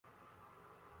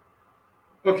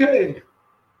Okay.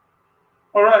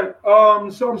 All right.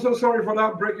 So I'm so sorry for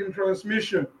that breaking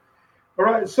transmission. All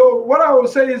right. So what I will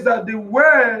say is that the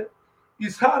word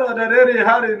is harder than any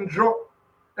hidden draw.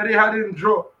 Any hidden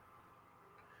draw.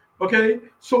 Okay.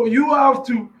 So you have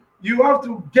to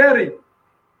get it.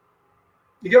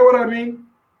 You get what I mean?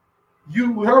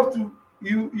 You have to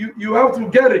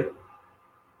get it.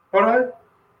 All right.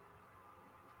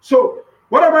 So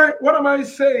what am I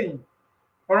saying?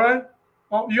 All right.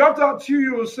 You have to attune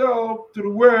yourself to the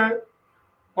word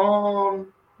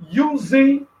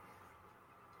using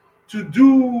to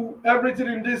do everything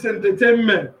in this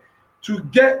entertainment to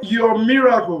get your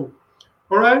miracle.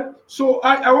 All right. So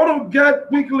I want to get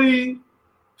quickly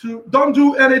to don't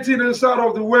do anything inside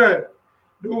of the word.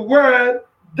 The word,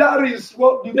 that is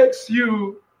what makes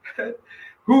you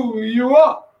who you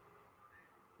are.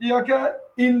 Okay?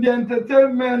 In the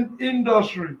entertainment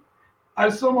industry. I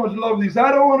so much love this.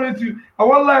 I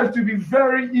want life to be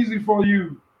very easy for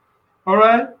you. All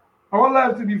right? I want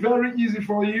life to be very easy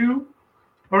for you.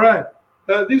 All right?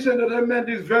 This entertainment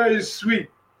is very sweet.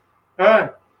 All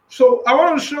right? So I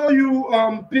want to show you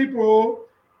people.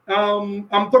 I'm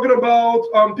talking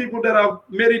about people that have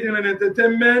made it in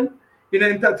entertainment,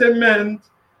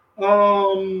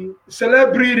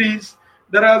 celebrities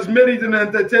that has made it in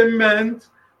entertainment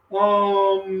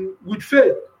with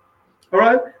faith. All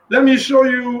right, let me show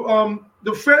you.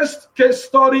 The first case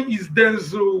study is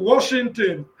Denzel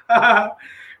Washington. All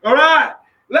right,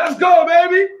 let's go,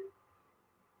 baby.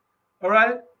 All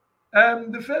right,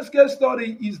 the first case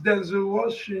study is Denzel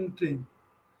Washington.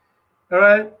 All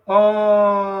right,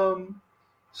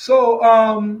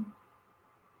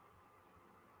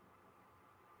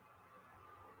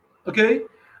 okay.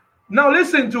 Now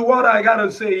listen to what I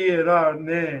gotta say here,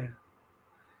 man.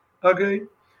 Okay,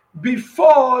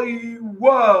 before he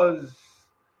was,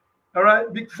 all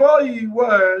right, before he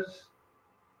was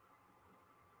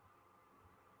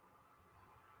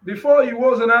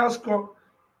an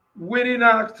Oscar-winning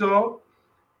actor,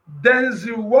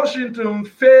 Denzel Washington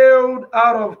failed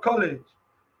out of college.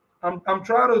 I'm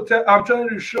trying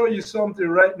to show you something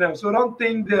right now. So don't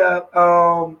think that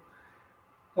all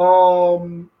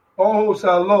hopes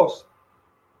are lost.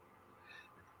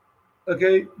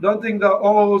 Okay, don't think that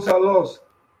all hopes are lost.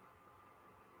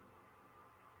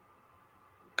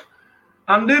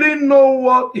 And didn't know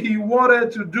what he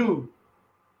wanted to do.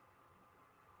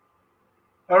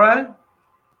 All right.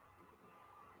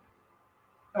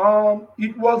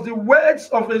 It was the words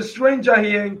of a stranger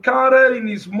he encountered in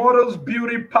his mother's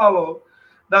beauty parlor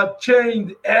that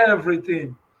changed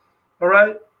everything. All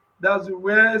right. That's the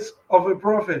words of a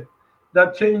prophet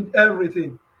that changed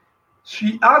everything.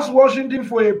 She asked Washington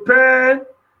for a pen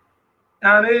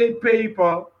and a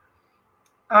paper,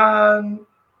 and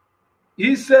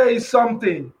he says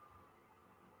something.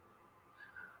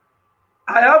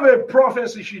 I have a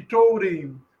prophecy, she told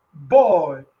him.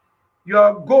 Boy, you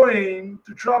are going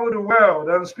to travel the world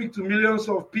and speak to millions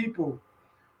of people.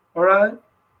 All right?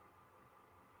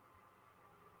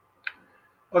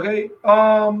 Okay.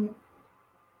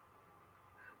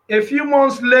 A few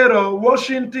months later,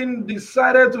 Washington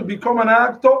decided to become an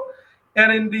actor, and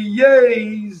in the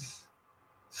years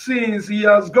since, he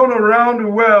has gone around the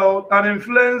world and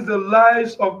influenced the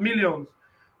lives of millions.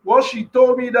 What she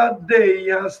told me that day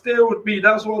has stayed with me.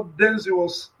 That's what Denzel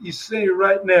is saying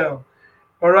right now.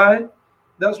 All right?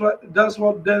 That's what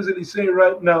Denzel is saying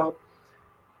right now.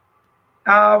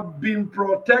 I've been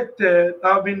protected.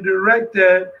 I've been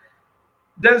directed.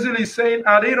 Denzel is saying,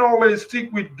 I didn't always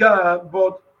stick with God,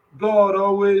 but God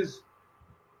always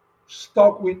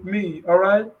stuck with me. All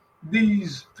right?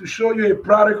 These to show you a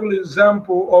practical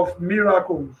example of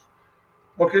miracles.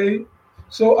 Okay?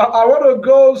 So I want to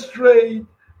go straight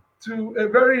to a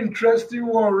very interesting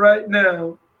one right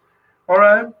now. All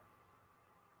right?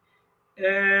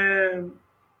 And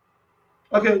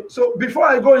okay, so before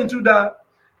I go into that,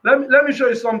 let me show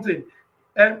you something.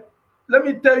 And let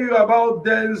me tell you about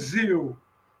Denzel.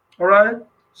 All right?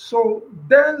 So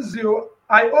Denzel,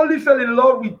 I only fell in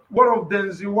love with one of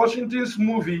Denzel Washington's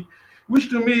movie, which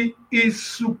to me is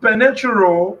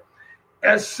supernatural,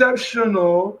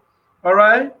 exceptional, all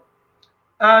right,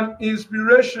 and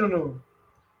inspirational.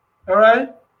 All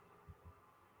right?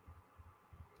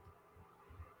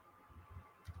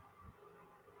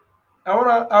 I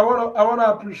wanna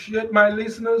appreciate my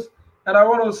listeners, and I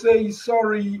wanna say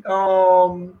sorry.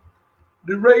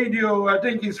 The radio, I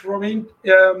think, is from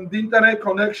the internet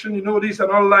connection. You know, this is an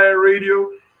online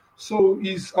radio, so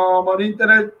it's an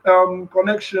internet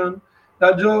connection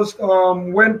that just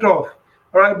went off.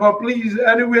 All right, but please,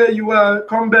 anywhere you are,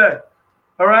 come back.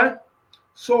 All right.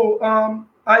 So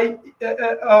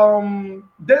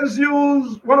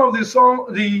Denzel's one of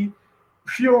the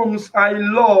films I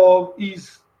love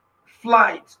is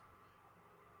Flight.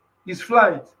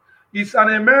 Flight. It's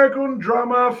an American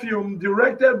drama film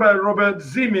directed by Robert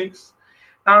Zemeckis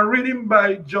and written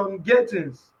by John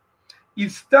Gettins.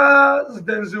 It stars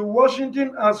Denzel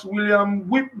Washington as William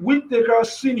Whitaker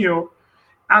Sr.,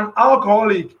 an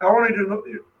alcoholic. I want you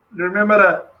to remember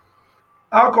that.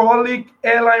 Alcoholic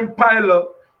airline pilot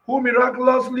who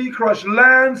miraculously crash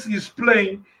lands his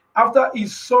plane after he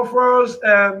suffers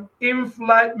an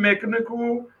in-flight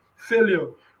mechanical failure.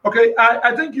 Okay,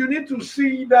 I think you need to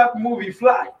see that movie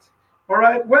Flight. All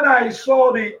right. When I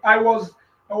saw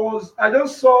I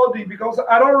just saw because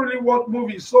I don't really watch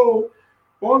movies. So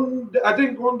one day,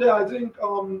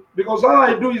 because all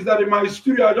I do is that in my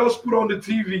studio I just put on the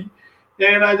TV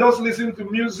and I just listen to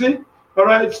music. All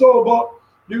right. So, but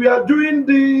we are doing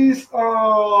this.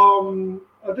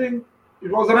 I think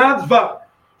it was an advert.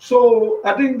 So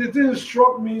I think the thing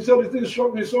struck me. So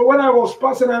when I was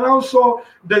passing, and I saw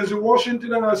Denzel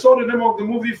Washington, and I saw the name of the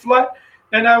movie Flight,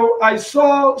 and I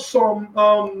saw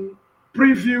some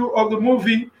preview of the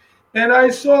movie, and I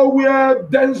saw where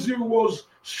Denzel was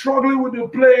struggling with the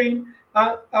plane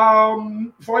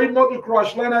for it not to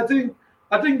crash land. I think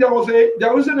there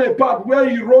wasn't a part where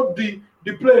he rode the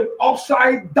plane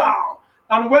upside down,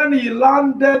 and when he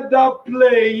landed that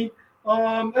plane,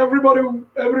 everybody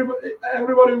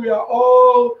we are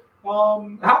all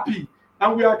happy,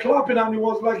 and we are clapping, and it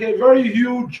was like a very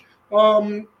huge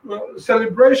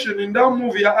celebration in that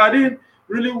movie. I didn't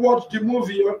really watch the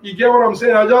movie. You get what I'm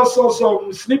saying? I just saw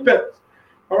some snippets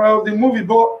of the movie,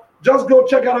 but just go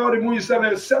check out the movie. It's an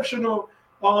exceptional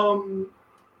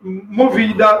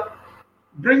movie that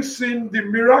brings in the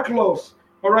miraculous.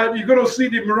 All right, you're gonna see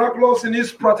the miraculous in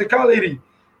its practicality.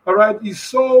 All right, it's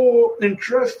so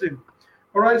interesting.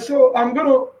 All right, so I'm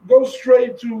gonna go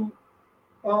straight to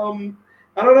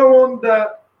another one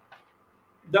that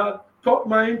caught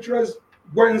my interest.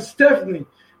 Gwen Stefani.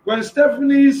 Gwen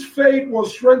Stefani's faith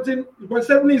was strengthened. Gwen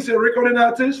Stefani is a recording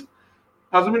artist,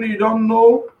 as many of you don't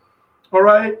know. All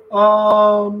right,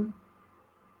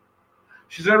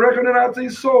 she's a recording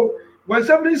artist. So Gwen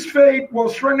Stefani's faith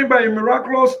was strengthened by a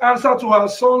miraculous answer to her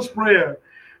son's prayer.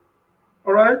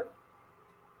 All right,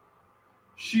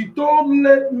 she told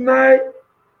Late Night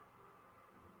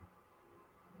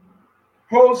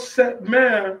host Seth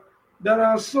Meyers that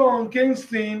our son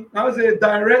Kingston has a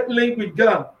direct link with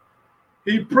God.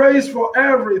 He prays for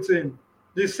everything.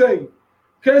 They say.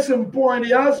 Case in point,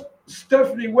 he asked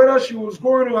Stephanie whether she was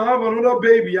going to have another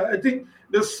baby. I think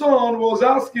the son was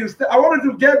asking. I wanted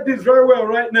to get this very well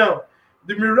right now.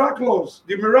 The miraculous.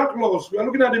 We are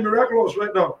looking at the miraculous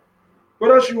right now.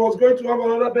 Whether she was going to have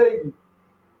another baby.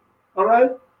 All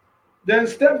right. Then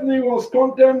Stephanie was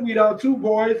content with her two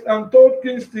boys and told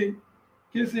Kingston,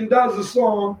 that's the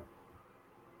son.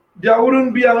 There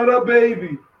wouldn't be another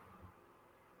baby.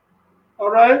 All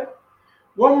right.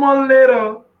 1 month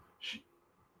later,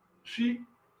 she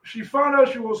found out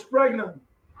she was pregnant.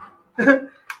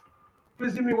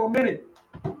 Please give me 1 minute.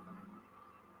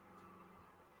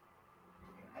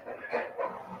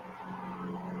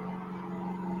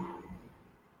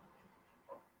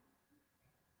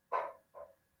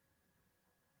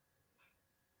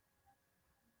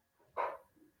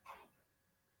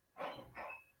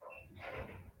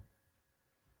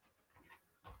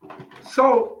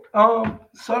 So,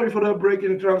 sorry for the break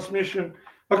in transmission.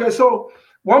 Okay, so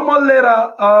 1 month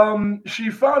later, she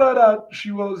found out that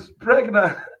she was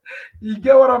pregnant. You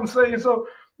get what I'm saying? So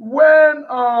when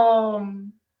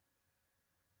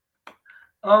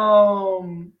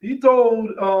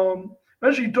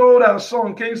when she told her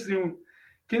son Kingston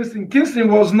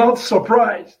was not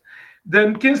surprised.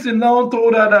 Then Kingston now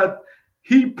told her that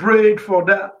he prayed for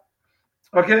that.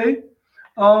 Okay.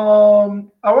 I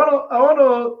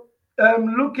wanna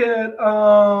look at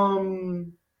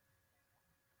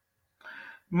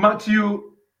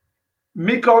Matthew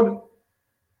McConaughey.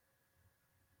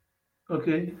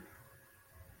 Okay.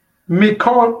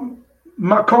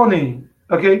 McConaughey.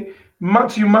 Okay.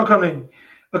 Matthew McConaughey.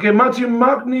 Okay. Matthew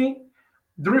McConaughey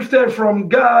drifted from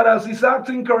God as his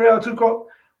acting career took off,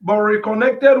 but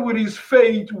reconnected with his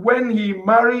faith when he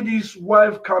married his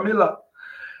wife Camilla.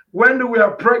 When they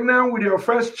were pregnant with your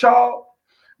first child,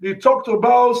 they talked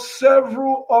about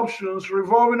several options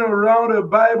revolving around a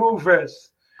Bible verse.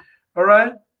 All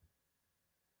right?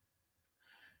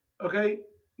 Okay.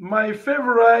 My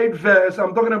favorite verse,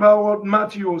 I'm talking about what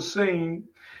Matthew was saying.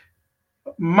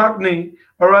 Magni,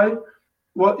 all right?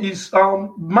 What is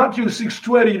Matthew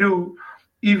 6:22?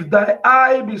 If thy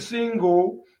eye be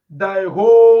single, thy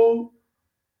whole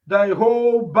thy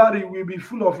whole body will be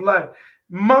full of light.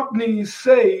 Magni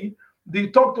say they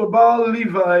talked about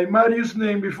Levi, Matthew's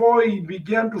name, before he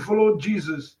began to follow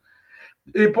Jesus.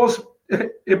 A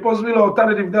possible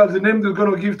alternative, that's the name they're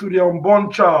going to give to their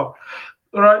unborn child.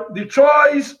 All right. The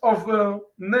choice of a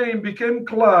name became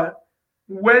clear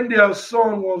when their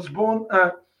son was born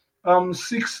at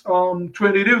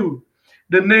 6:22.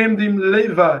 They named him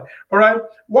Levi. All right.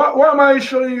 Why am I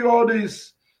showing you all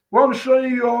this? Why I'm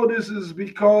showing you all this is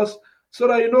because so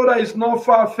that you know that it's not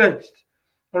far-fetched.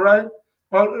 All right.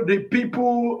 The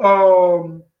people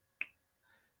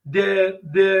that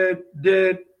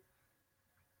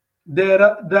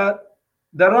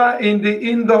are in the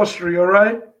industry, all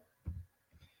right,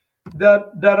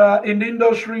 that are in the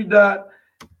industry that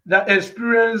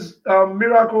experience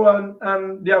miracle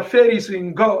and their faith is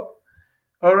in God,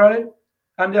 all right,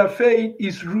 and their faith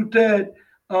is rooted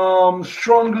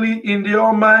strongly in the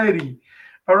Almighty,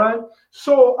 all right.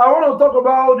 So I want to talk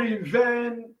about the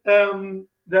event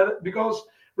that because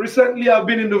recently I've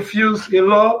been in the fields a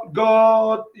lot.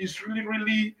 God is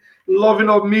really loving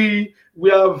of me. We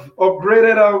have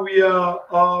upgraded and we are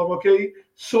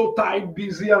so tight,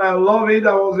 busy, and I love it.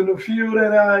 I was in the field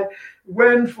and I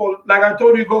went for, like I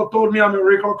told you, God told me I'm a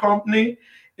record company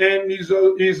and he's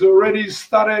already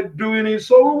started doing it.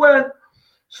 So we went.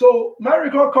 So my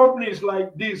record company is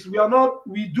like this.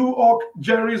 We do all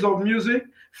genres of music.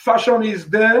 Fashion is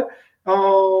there.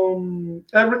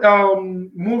 Every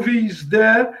movie is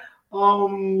there.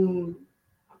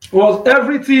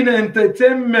 Everything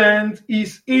entertainment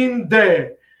is in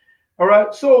there. All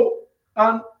right. So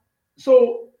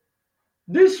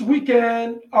this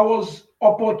weekend I was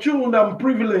opportune and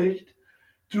privileged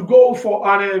to go for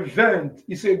an event.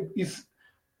 It's a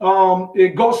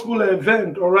gospel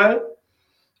event. All right.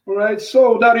 All right.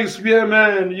 So that is where,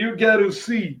 man, you get to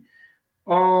see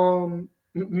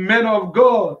men of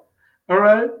God. All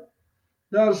right.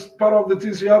 That's part of the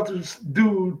things you have to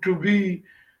do to be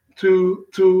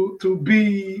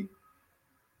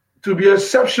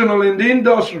exceptional in the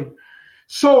industry.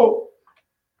 So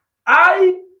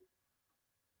I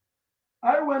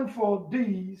went for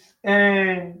this,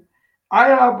 and I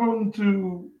happened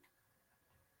to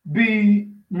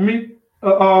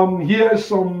hear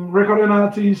some recording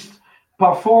artists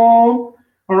perform,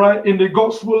 all right, in the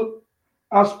gospel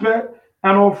aspect,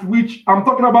 and of which I'm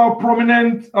talking about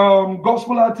prominent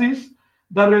gospel artists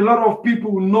that a lot of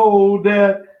people know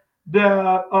that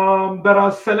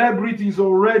are celebrities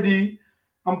already.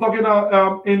 I'm talking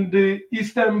in the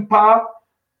eastern part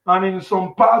and in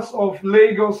some parts of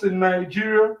Lagos in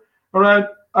Nigeria. All right,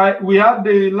 we had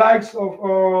the likes of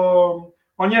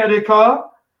Onyedika,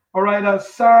 all right, that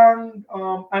sang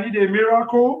 "I Need a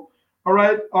Miracle." All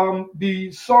right,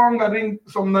 the song, I think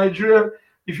from Nigeria.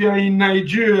 If you're in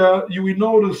Nigeria, you will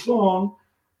know the song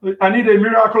 "I Need a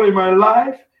Miracle in My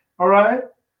Life." All right.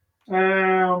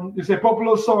 It's a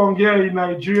popular song here in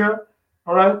Nigeria.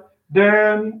 All right.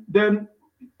 Then the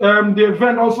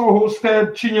event also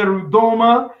hosted Chinyere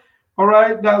Udoma, all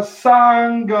right, that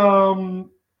sang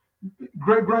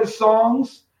great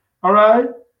songs. All right.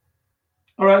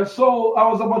 All right. So I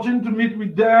was opportunity to meet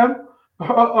with them.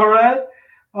 All right.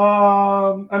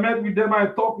 I met with them. I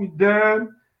talked with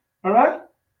them. All right.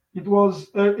 It was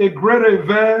a great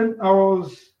event.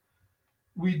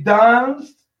 We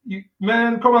danced.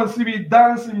 Man, come and see me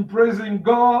dancing, praising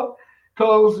God,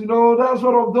 because that's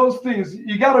one of those things.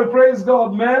 You gotta praise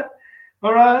God, man.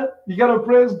 All right, you gotta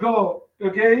praise God.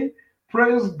 Okay,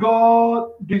 praise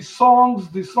God. The songs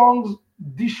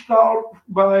dished out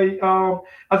by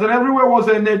as in everywhere was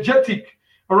energetic.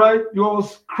 All right, it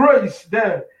was crazy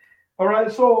there. All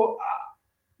right, so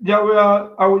there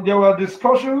were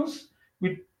discussions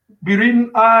between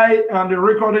I and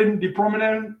the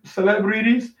prominent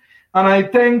celebrities. And I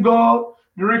thank God,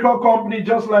 the record company,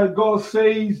 just like God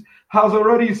says, has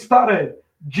already started.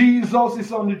 Jesus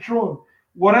is on the throne.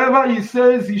 Whatever he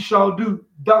says he shall do,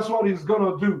 that's what he's going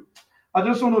to do. I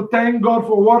just want to thank God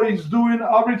for what he's doing.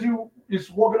 Everything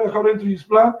is working according to his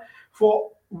plan.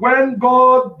 For when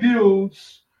God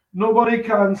builds, nobody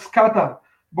can scatter.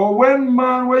 But when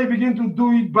you begin to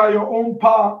do it by your own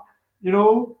power,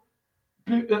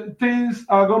 things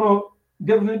are going to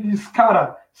definitely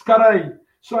scatter it.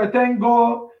 So I thank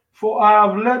God for I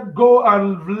have let go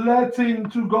and let him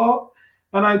to God.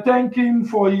 And I thank him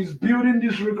for his building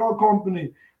this record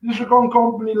company. This record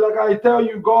company, like I tell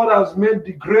you, God has made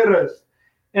the greatest.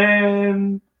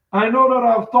 And I know that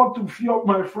I've talked to a few of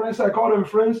my friends, I call them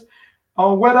friends,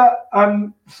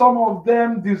 and some of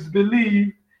them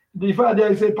disbelieve. In fact,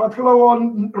 there is a particular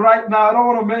one right now, I don't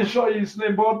want to mention his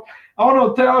name, but I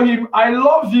want to tell him, I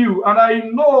love you, and I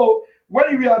know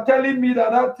when you are telling me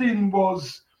that thing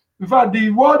was, in fact, the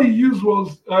word he used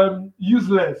was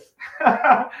useless.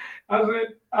 I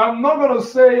said, I'm not going to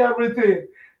say everything,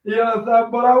 you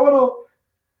understand? But I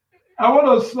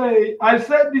want to say, I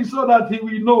said this so that he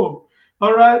will know.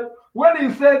 All right. When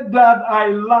he said that, I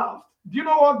laughed. Do you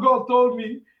know what God told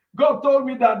me? God told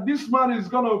me that this man is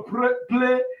going to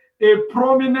play a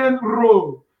prominent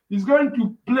role. He's going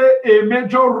to play a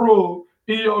major role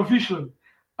in your vision.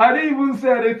 I didn't even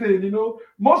say anything. You know,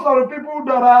 most of the people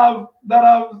that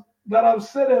have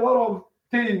said a lot of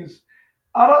things,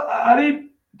 I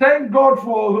didn't thank God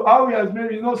for how He has made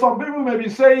me. You know, some people may be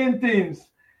saying things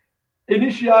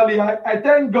initially. I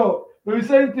thank God. When we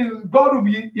say things, God will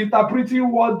be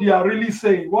interpreting what they are really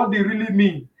saying, what they really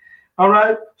mean. All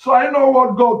right. So I know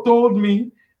what God told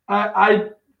me.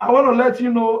 I want to let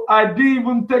you know, I didn't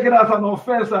even take it as an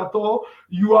offense at all.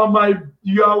 You are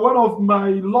one of my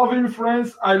loving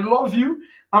friends. I love you.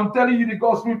 I'm telling you the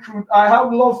gospel truth. I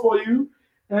have love for you,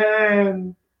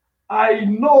 and I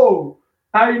know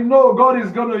God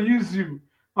is gonna use you.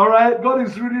 All right, God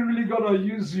is really, really gonna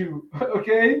use you.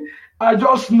 Okay, I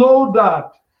just know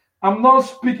that. I'm not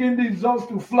speaking this just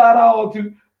to flatter or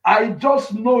to. I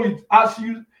just know it. As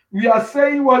we are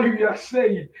saying what you are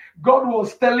saying, God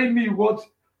was telling me what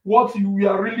you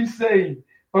are really saying.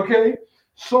 Okay,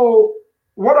 so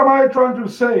what am I trying to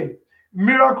say?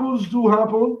 Miracles do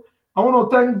happen. I want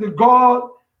to thank the God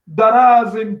that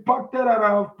has impacted and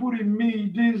have put in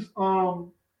me this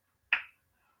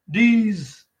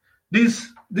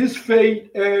faith,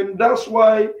 and that's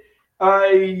why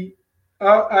I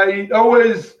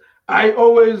always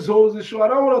hold the show. I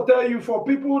don't want to tell you, for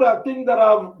people that think that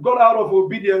I've got out of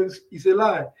obedience, it's a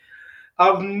lie.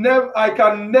 I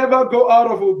can never go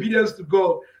out of obedience to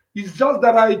God. It's just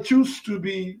that I choose to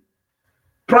be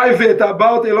private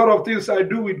about a lot of things I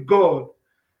do with God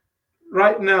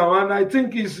right now, and I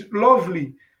think it's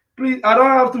lovely. Please, I don't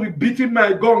have to be beating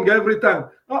my gong every time.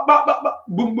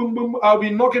 Boom, boom, boom. I'll be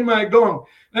knocking my gong.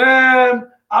 And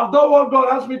I've done what God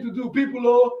asked me to do. People,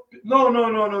 no.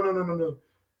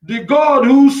 The God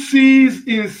who sees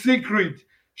in secret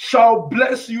shall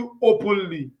bless you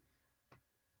openly.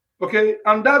 Okay,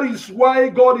 and that is why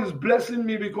God is blessing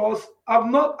me, because I've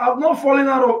not fallen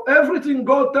out of everything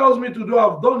God tells me to do.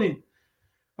 I've done it.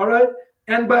 All right,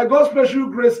 and by God's special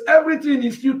grace, everything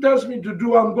He still tells me to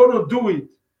do, I'm going to do it.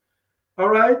 All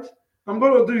right, I'm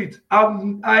going to do it.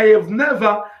 I have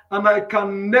never and I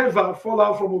can never fall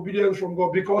out from obedience from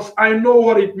God, because I know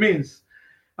what it means.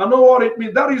 I know what it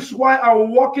means. That is why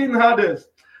I'm working hardest.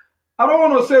 I don't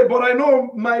want to say, but I know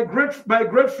my great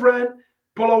friend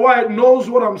Paula White knows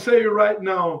what I'm saying right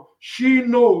now. She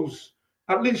knows.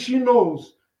 At least she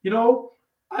knows. You know,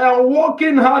 I am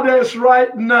working hardest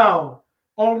right now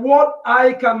on what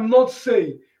I cannot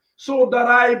say, so that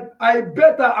I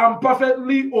better and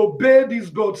perfectly obey this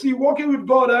God. See, working with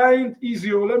God ain't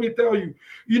easy. Let me tell you.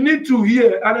 You need to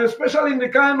hear, and especially in the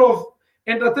kind of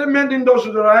entertainment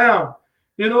industry that I am,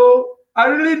 you know, I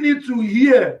really need to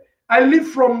hear. I live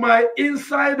from my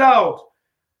inside out.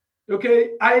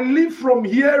 Okay, I live from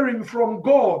hearing from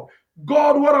God.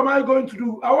 God, what am I going to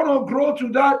do? I want to grow to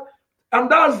that.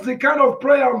 And that's the kind of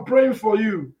prayer I'm praying for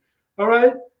you. All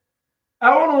right.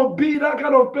 I want to be that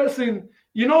kind of person.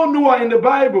 You know, Noah in the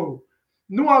Bible.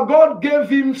 Noah, God gave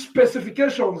him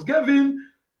specifications, gave him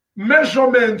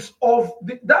measurements of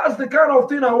that's the kind of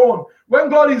thing I want. When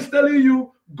God is telling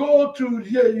you, go to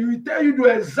here, He tell you the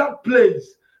exact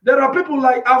place. There are people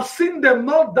like, I've seen them,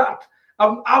 not that.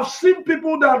 I've seen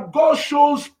people that God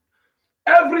shows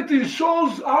everything,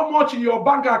 shows how much in your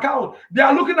bank account. They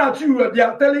are looking at you and they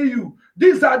are telling you,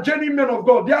 these are genuine men of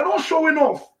God. They are not showing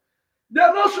off. They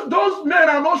are not. Those men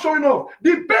are not showing off.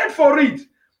 They paid for it.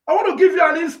 I want to give you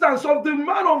an instance of the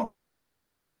man of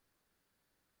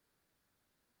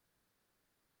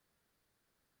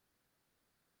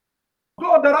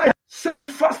God that I say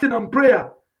fasting and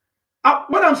prayer.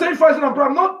 When I'm saying fasting and prayer,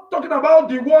 I'm not talking about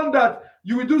the one that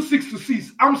you will do 6 to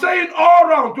 6. I'm saying all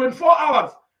around 24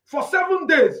 hours for 7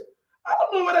 days. I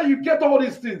don't know whether you get all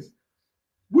these things.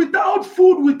 Without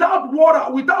food, without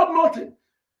water, without nothing.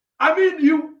 I mean,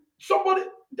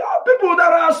 there are people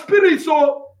that are spirits,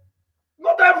 so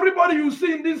not everybody you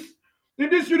see in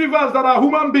this universe that are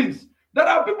human beings. There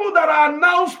are people that are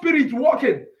now spirit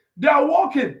walking. They are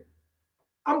walking.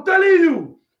 I'm telling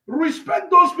you,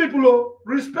 respect those people,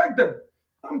 respect them.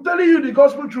 I'm telling you the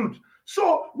gospel truth.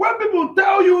 So when people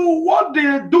tell you what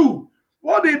they do,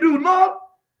 not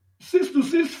 6 to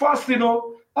 6 fasting,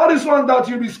 all this one that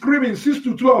you'll be screaming, 6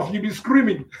 to 12, you'll be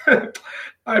screaming.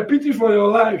 I pity for your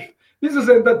life. This is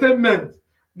entertainment.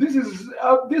 This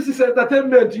is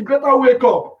entertainment. You better wake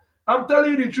up. I'm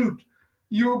telling you the truth.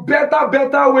 You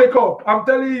better wake up. I'm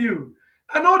telling you.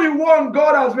 I know the one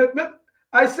God has made.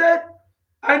 I said,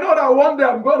 I know that one day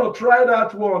I'm going to try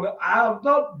that one. I have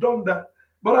not done that.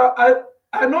 But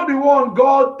I know the one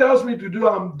God tells me to do,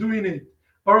 I'm doing it.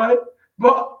 All right?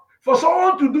 But for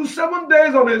someone to do 7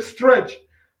 days on a stretch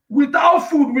without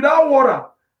food, without water,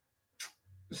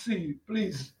 see,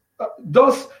 please.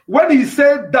 Just when he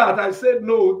said that, I said,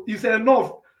 no, it's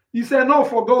enough. It's enough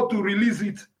for God to release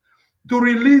it, to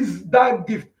release that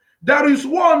gift. There is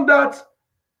one that,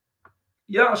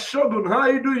 yeah, Shogun, how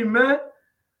you doing, man?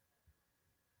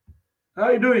 How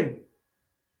you doing?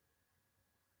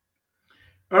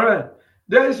 All right.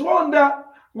 There is one that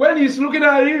when he's looking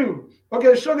at you,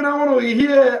 okay, Shogun, I want to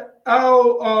hear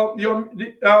how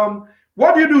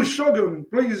what do you do, Shogun?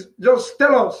 Please just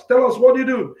tell us what you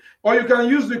do. Or you can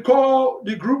use the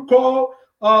group call,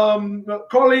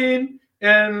 call in,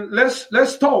 and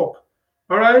let's talk.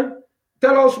 All right?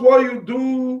 Tell us what you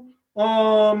do.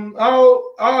 How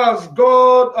has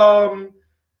God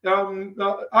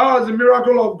how has the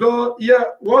miracle of God? Yeah,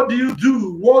 what do you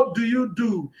do? What do you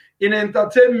do in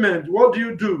entertainment? What do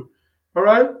you do? All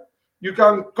right? You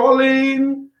can call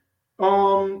in,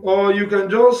 or you can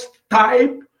just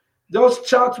type. Just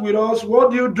chat with us.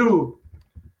 What do you do?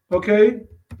 Okay.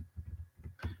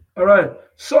 All right.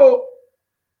 So,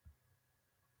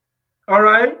 all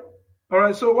right.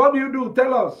 So, what do you do?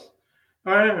 Tell us.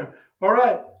 All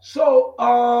right. So,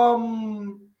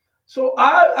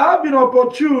 I've been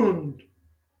opportuned.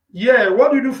 Yeah.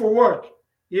 What do you do for work?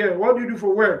 Yeah. What do you do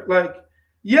for work? Like,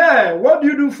 yeah. What do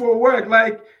you do for work?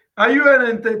 Like, are you an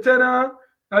entertainer?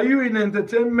 Are you in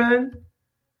entertainment?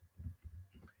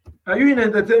 Are you in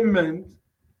entertainment?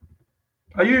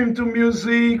 Are you into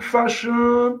music,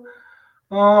 fashion?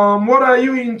 What are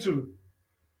you into?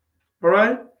 All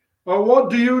right? Or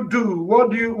what do you do?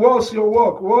 What's your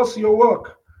work? What's your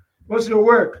work? What's your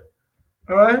work?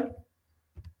 All right?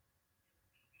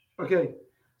 Okay.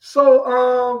 So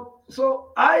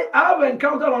I have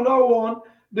encountered another one.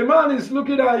 The man is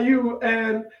looking at you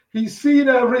and he's seeing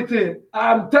everything.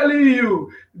 I'm telling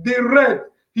you, the red,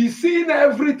 he's seeing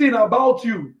everything about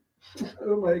you.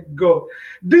 Oh my God.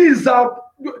 These are,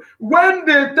 when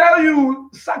they tell you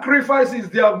sacrifices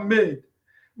they have made,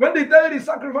 when they tell you the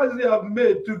sacrifices they have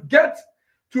made to get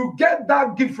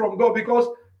that gift from God, because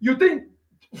you think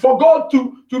for God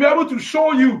to be able to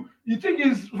show you, you think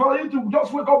it's for you to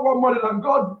just wake up one morning and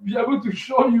God be able to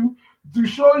show you, to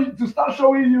start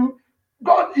showing you.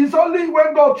 God, it's only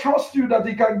when God trusts you that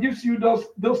he can give you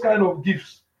those kind of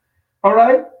gifts. All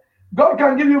right? God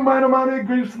can give you minor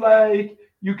gifts like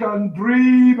you can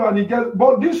dream and he gets,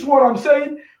 but this one I'm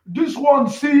saying, this one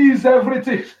sees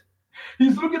everything.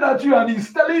 He's looking at you and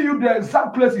he's telling you the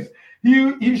exact places.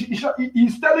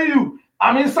 He's telling you,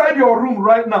 I'm inside your room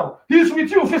right now. He's with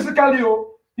you physically,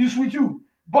 he's with you.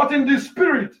 But in the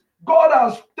spirit, God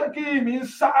has taken him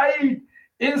inside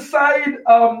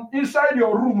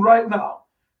your room right now.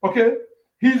 Okay?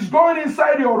 He's going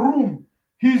inside your room.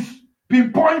 He's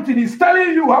pinpointing, he's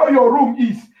telling you how your room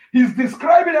is. He's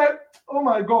describing it. Oh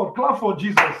my God, clap for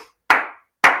Jesus.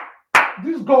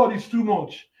 This God is too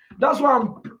much. That's why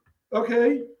I'm,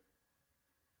 okay.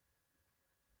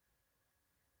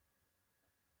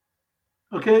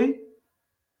 Okay.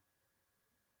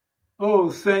 Oh,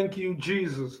 thank you,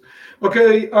 Jesus.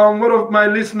 Okay, one of my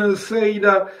listeners say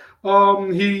that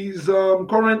he's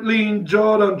currently in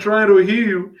Jordan trying to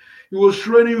heal. He was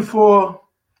training for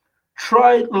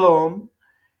triathlon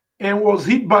and was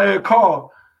hit by a car.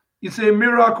 It's a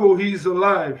miracle he's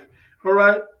alive. All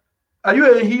right. Are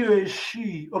you a he or a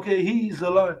she? Okay, he's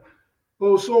alive.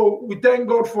 Oh, so we thank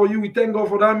God for you. We thank God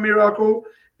for that miracle.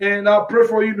 And I pray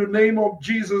for you in the name of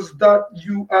Jesus that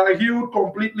you are healed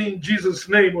completely in Jesus'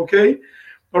 name. Okay.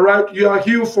 All right. You are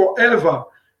healed forever.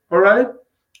 All right.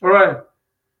 All right.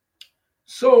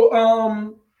 So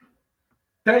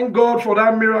thank God for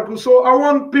that miracle. So I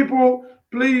want people,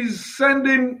 please send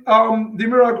in the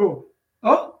miracle.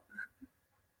 Huh?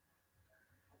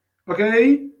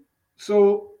 Okay,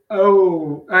 so,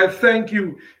 I thank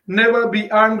you. Never be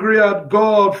angry at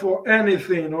God for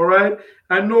anything, all right?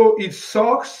 I know it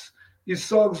sucks,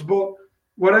 but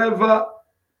whatever,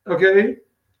 okay?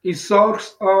 It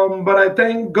sucks, but I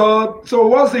thank God. So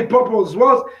what's the purpose?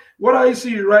 What I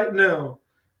see right now?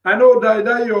 I know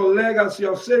that your leg, as you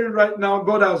have said it right now,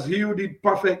 God has healed it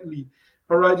perfectly,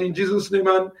 all right? In Jesus' name,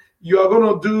 and you are going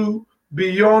to do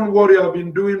beyond what you have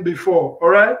been doing before, all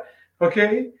right?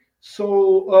 Okay?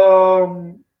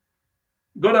 So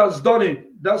God has done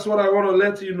it. That's what I want to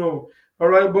let you know. All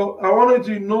right, but I wanted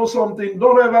you to know something.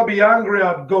 Don't ever be angry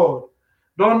at God.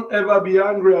 Don't ever be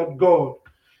angry at God.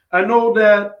 I know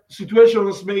that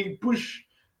situations may push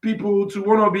people to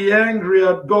want to be angry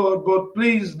at God, but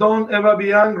please don't ever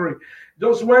be angry.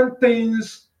 Just when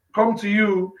things come to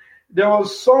you, there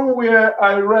was somewhere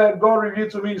I read, God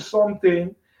revealed to me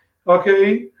something,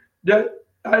 okay, that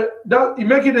you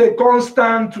make it a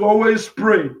constant to always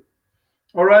pray.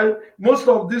 All right. Most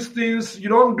of these things, you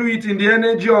don't do it in the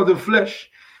energy of the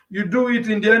flesh. You do it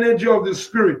in the energy of the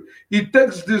spirit. It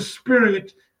takes the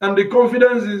spirit and the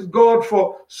confidence is God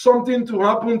for something to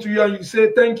happen to you. And you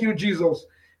say, thank you, Jesus.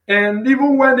 And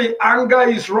even when the anger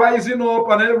is rising up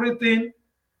and everything.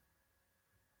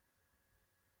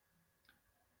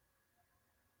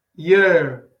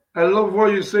 Yeah. I love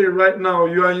what you say right now.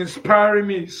 You are inspiring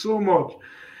me so much. All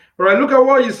right. Look at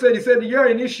what you said. He said, yeah,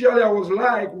 initially I was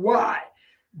like, why?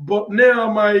 But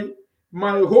now my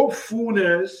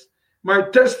hopefulness, my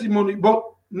testimony, but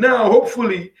now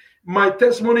hopefully my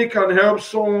testimony can help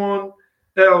someone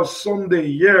else someday.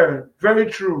 Yeah, very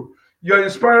true. You're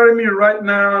inspiring me right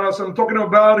now, and as I'm talking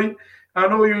about it, I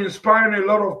know you're inspiring a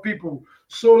lot of people.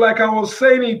 So like I was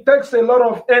saying, it takes a lot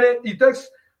of energy, it takes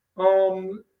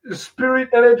the spirit,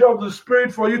 energy of the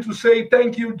spirit for you to say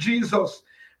thank you, Jesus.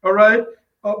 All right?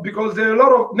 Because there are a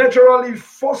lot of naturally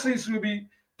forces will be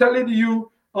telling you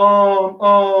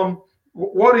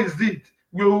what is it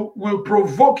will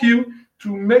provoke you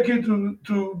to make you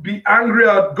to be angry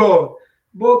at God.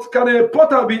 But can a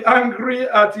potter be angry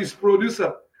at his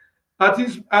producer, at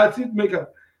his maker?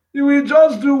 He will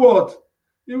just do what?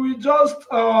 He will just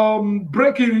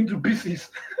break it into pieces.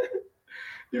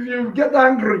 If you get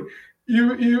angry,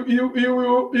 you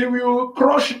will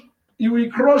crush. You will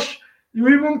crush. You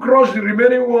even crush the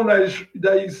remaining one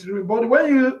that is. But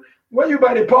when you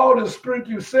by the power of the Spirit,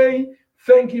 you say,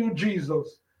 thank you,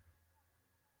 Jesus.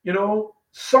 You know,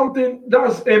 something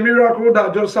that's a miracle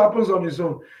that just happens on its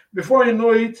own. Before you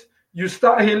know it, you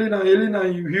start healing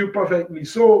and you heal perfectly.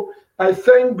 So I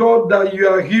thank God that you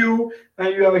are healed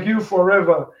and you are healed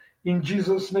forever. In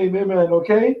Jesus' name, amen.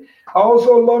 Okay. I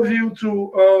also love you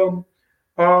to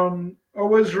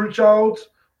always reach out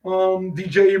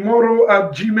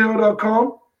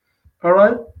djimoro@gmail.com. All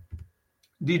right.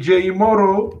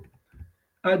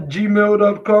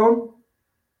 djimoro@gmail.com.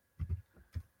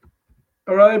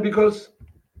 All right, because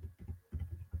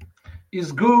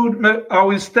it's good. I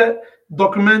will start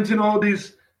documenting all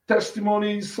these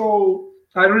testimonies. So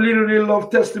I really, really love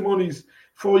testimonies.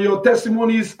 For your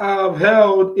testimonies I've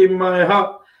held in my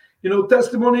heart. You know,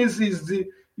 testimonies is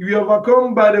you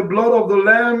overcome by the blood of the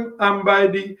Lamb and by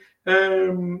the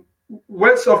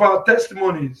words of our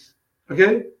testimonies.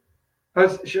 Okay?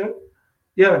 That's sure?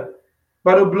 Yeah.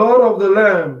 By the blood of the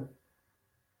Lamb.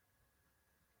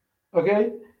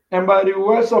 Okay? And by the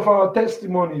words of our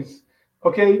testimonies.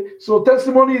 Okay? So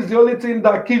testimony is the only thing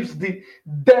that keeps the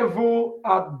devil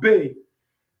at bay.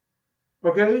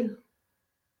 Okay?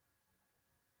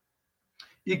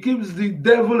 It keeps the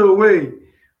devil away.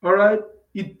 All right?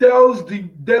 It tells the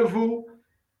devil,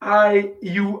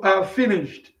 you are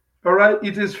finished. All right?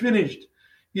 It is finished.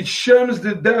 It shames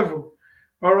the devil.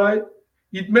 All right?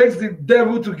 It makes the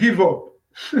devil to give up.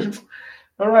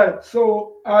 All right.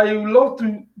 So I would love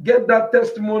to get that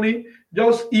testimony.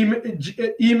 Just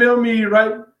email me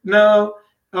right now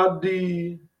at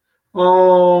the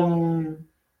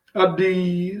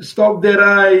stuff that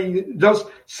I just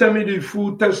send me the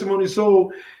full testimony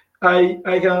so I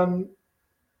can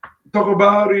talk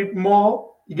about it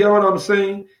more. You get what I'm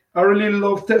saying? I really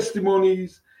love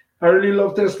testimonies.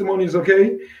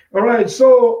 Okay. All right.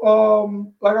 So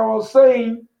like I was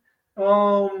saying,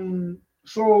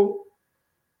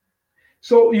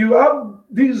 so you have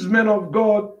these men of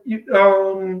God,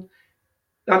 and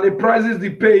the prices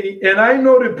they pay, and I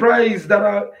know the price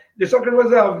the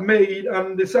sacrifice I've made,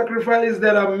 and the sacrifice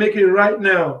that I'm making right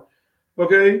now.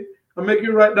 Okay, I'm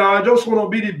making right now. I just want to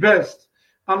be the best.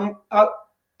 As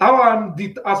I'm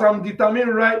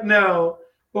determined right now.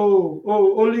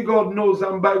 Only God knows,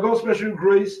 and by God's special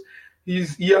grace,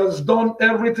 He has done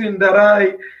everything that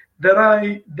I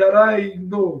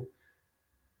know.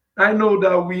 I know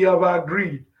that we have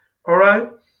agreed. All right.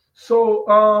 So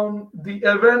the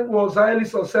event was highly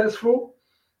successful.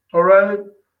 All right.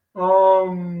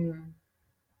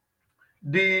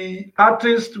 The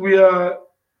artists we are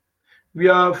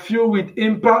filled with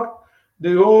impact.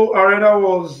 The whole arena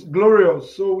was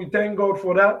glorious. So we thank God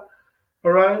for that.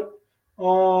 All right. I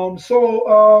want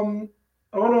to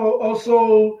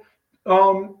also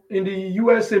in the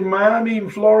US, in Miami, in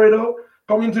Florida,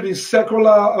 coming to the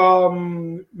secular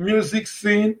music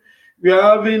scene. We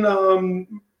are having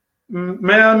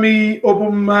Miami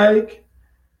open mic.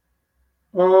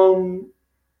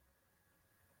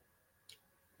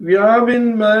 We are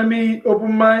having Miami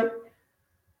open mic.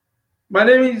 My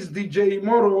name is DJ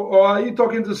Moro, or are you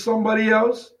talking to somebody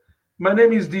else? My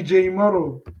name is DJ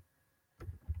Moro.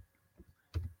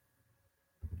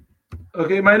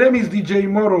 Okay, my name is DJ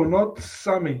Moro, not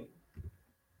Sammy.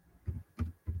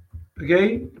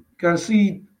 Okay, you can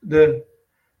see the.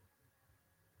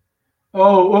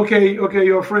 Oh, okay,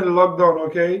 your friend logged on.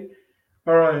 Okay,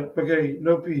 all right, okay,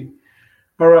 no P.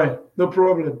 All right, no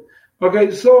problem.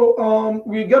 Okay, so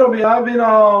we're gonna be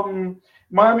having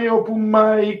Miami open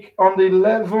mic on the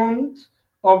 11th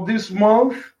of this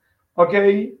month.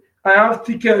 Okay, I have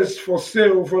tickets for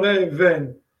sale for the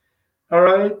event. All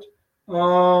right,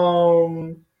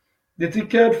 the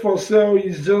ticket for sale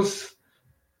is just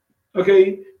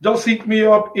just hit me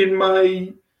up in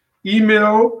my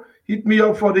email. Hit me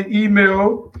up for the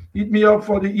email. Hit me up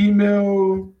for the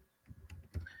email.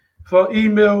 For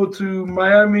email to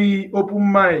Miami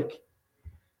open mic.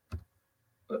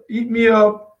 Hit me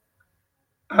up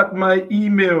at my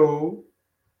email.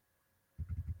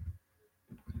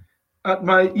 At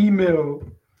my email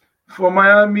for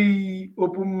Miami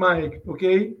open mic.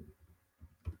 Okay.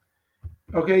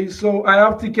 Okay. So I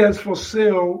have tickets for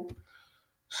sale.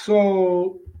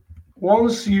 So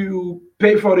once you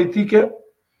pay for the ticket,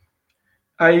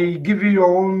 I give you your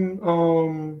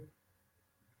own.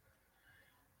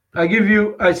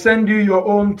 I send you your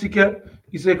own ticket.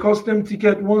 It's a custom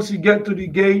ticket. Once you get to the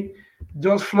gate,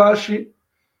 just flash it,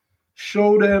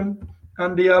 show them,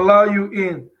 and they allow you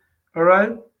in. All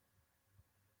right?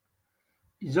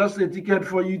 It's just a ticket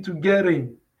for you to get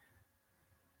in.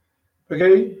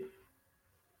 Okay?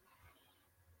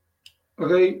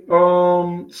 Okay.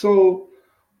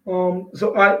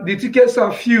 The tickets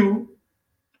are few.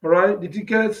 All right? The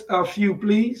tickets are few,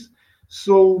 please.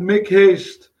 So make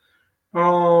haste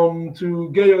to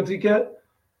get your ticket.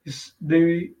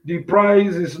 The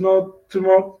price is not too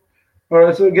much. All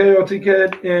right, so get your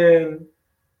ticket and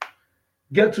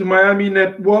get to Miami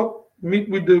Network. Meet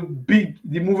with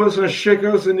the movers and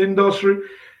shakers in the industry.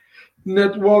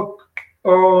 Network.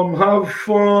 Have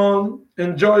fun.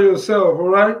 Enjoy yourself. All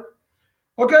right.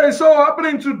 Okay, so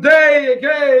happening today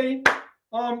again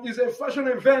is a fashion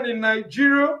event in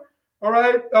Nigeria. All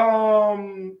right.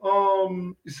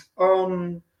 It's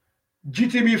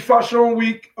GTB Fashion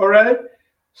Week. All right.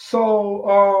 So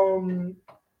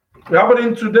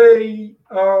happening today.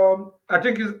 I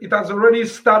think it has already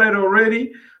started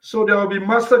already. So there will be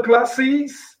master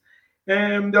classes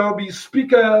and there will be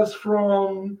speakers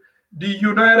from the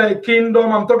United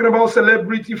Kingdom. I'm talking about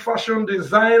celebrity fashion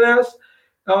designers.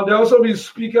 There will also be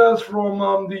speakers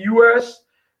from the US,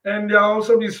 and there will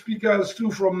also be speakers too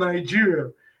from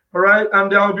Nigeria. All right, and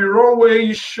there will be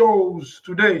runway shows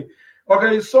today.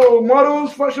 Okay, so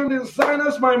models, fashion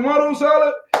designers, my models,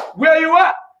 where you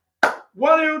at?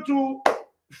 Want you to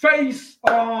face,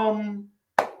 all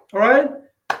right?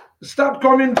 Start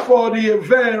coming for the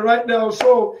event right now.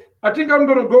 So I think I'm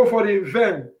going to go for the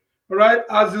event, all right?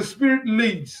 As the spirit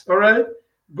leads, all right?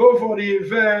 Go for the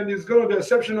event. It's going to be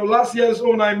exceptional. Last year's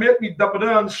own, I met with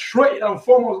Dabadan straight and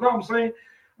foremost. Now I'm saying,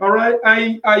 all right?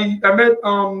 I met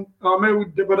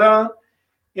with Dabadan,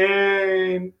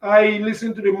 and I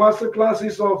listened to the master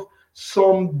classes of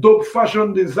some dope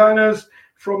fashion designers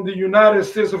from the United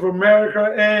States of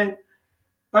America. And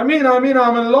I'm in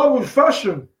love with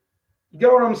fashion. You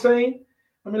get what I'm saying?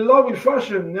 I'm in love with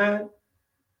fashion, man.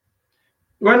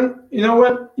 When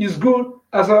it's good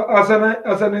as an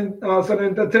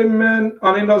entertainment,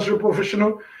 an industry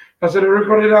professional, as a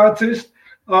recording artist,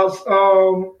 as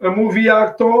a movie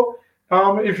actor.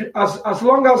 As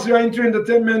long as you're into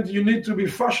entertainment, you need to be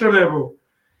fashionable.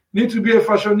 You need to be a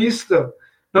fashionista.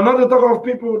 Now, not to talk of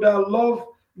people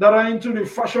that are into the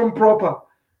fashion proper.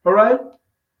 All right?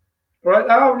 All right.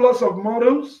 I have lots of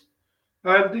models.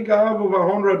 I think I have over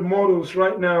 100 models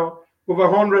right now. Over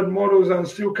 100 models and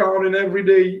still counting every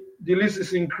day. The list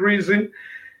is increasing.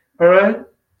 All right.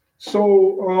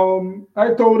 So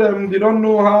I told them they don't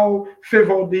know how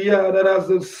favored they are that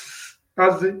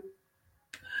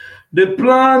the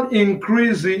plan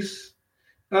increases,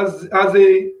 as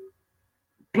a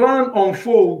plan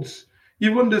unfolds,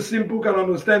 even the simple can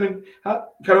understand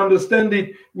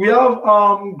it. We have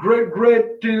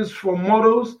great things for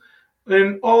models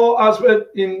in all aspects,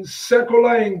 in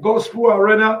secular, in gospel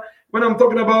arena. When I'm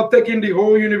talking about taking the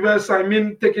whole universe, I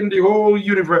mean taking the whole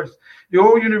universe. The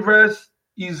whole universe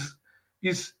is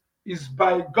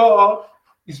by God.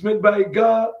 It's made by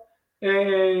God,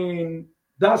 and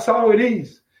that's how it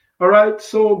is. All right.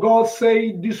 So God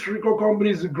said this record company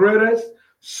is the greatest.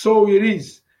 So it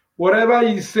is. Whatever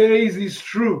He says is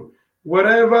true.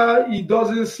 Whatever He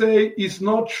doesn't say is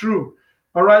not true.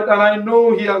 All right. And I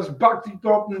know he has backed it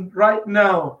up right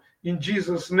now in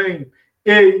Jesus' name.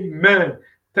 Amen.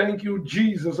 Thank you,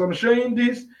 Jesus. I'm sharing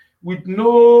this with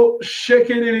no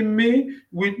shaking in me,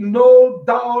 with no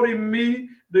doubt in me.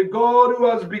 The God who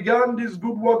has begun this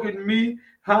good work in me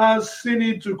has seen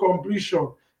it to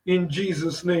completion in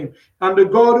Jesus' name. And the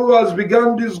God who has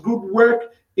begun this good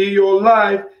work in your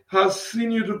life has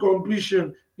seen you to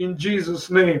completion in Jesus'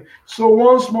 name. So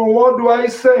once more, what do I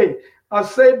say? I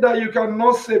said that you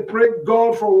cannot separate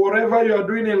God from whatever you are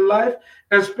doing in life,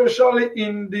 especially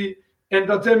in the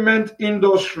entertainment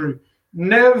industry.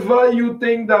 Never you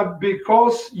think that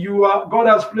because God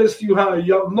has placed you high,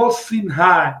 you have not seen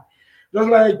high. Just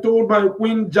like I told my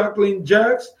queen Jacqueline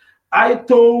Jacks, I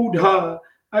told her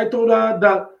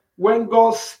that when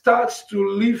God starts to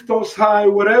lift us high,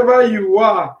 wherever you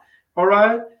are, all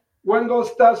right, when God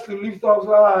starts to lift us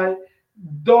high,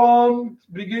 don't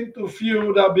begin to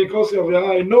feel that because of your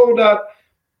high. Know that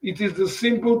it is the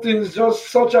simple things, just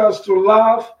such as to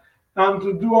laugh and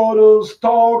to do all those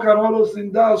talk and all those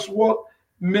things. That's what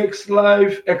makes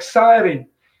life exciting.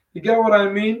 You get what I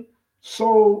mean?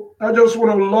 So I just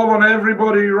want to love on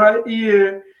everybody right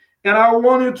here. And I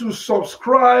want you to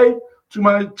subscribe to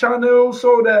my channel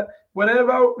so that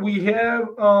whenever we have,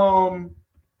 I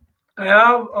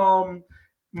have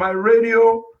my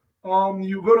radio,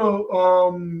 you're going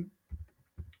to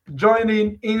join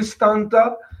in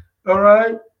instanta, all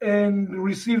right, and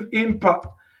receive impact,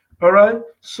 all right.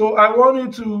 So I want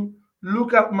you to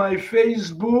look at my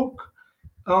Facebook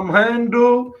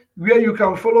handle where you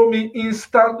can follow me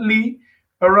instantly,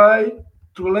 all right,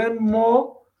 to learn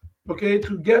more, okay,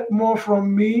 to get more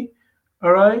from me,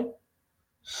 all right.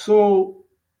 So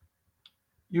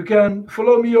you can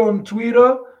follow me on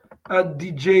Twitter at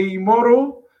DJ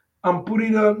Moro. I'm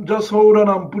putting on, just hold on,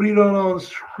 I'm putting it on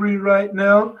screen right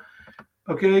now,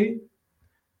 okay,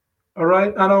 all right,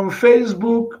 and on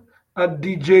Facebook at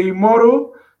DJ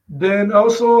Moro. Then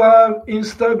also have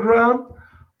Instagram,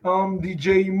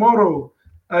 DJ Moro.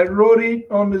 I wrote it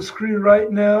on the screen right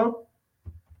now.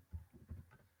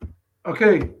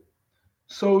 Okay,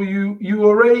 so you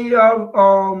already have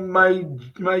my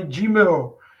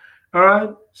Gmail. All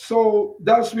right, so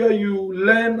that's where you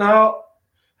learn how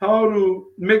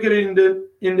to make it in the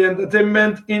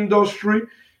entertainment industry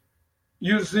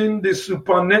using the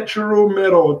supernatural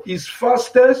method. It's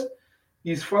faster.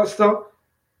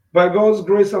 By God's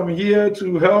grace, I'm here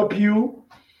to help you.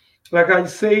 Like I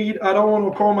said, I don't want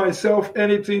to call myself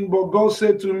anything, but God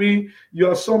said to me, you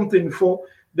are something. For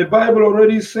the Bible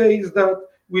already says that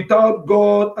without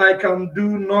God, I can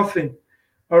do nothing.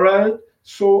 All right?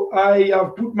 So I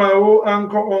have put my whole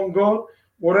anchor on God.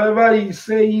 Whatever he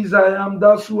says I am,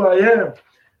 that's who I am.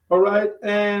 All right?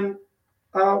 And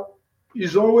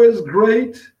it's always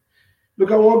great.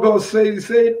 Look at what God said. He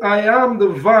said, I am the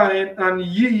vine and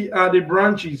ye are the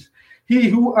branches. He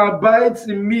who abides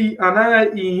in me and I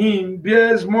in him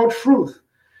bears much fruit.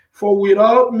 For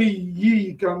without me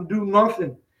ye can do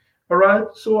nothing. All right?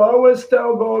 So I always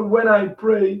tell God when I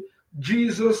pray,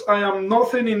 Jesus, I am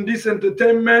nothing in this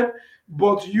entertainment,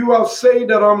 but you have said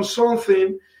that I'm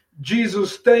something.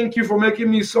 Jesus, thank you for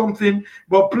making me something.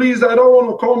 But please, I don't want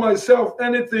to call myself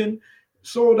anything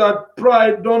so that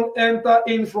pride don't enter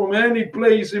in from any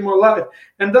place in my life.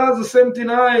 And that's the same thing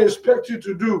I expect you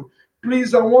to do.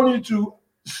 Please, I want you to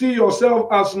see yourself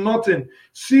as nothing.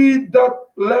 See that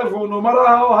level, no matter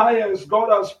how high as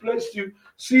God has placed you,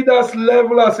 see that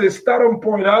level as a starting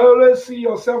point. I always see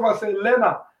yourself as a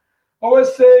learner. Always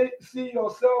see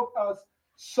yourself as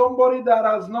somebody that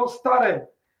has not started.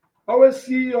 Always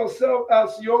see yourself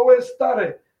as you always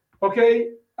started,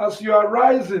 okay? As you are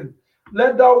rising.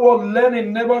 Let that word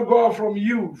learning never go out from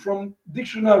you, from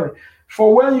dictionary.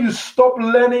 For when you stop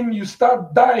learning, you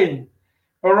start dying.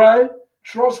 All right?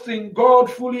 Trusting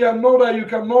God fully and know that you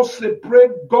cannot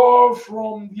separate God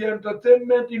from the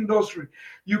entertainment industry.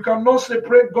 You cannot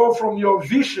separate God from your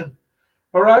vision.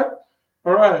 All right?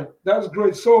 All right. That's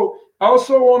great. So I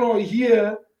also want to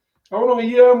hear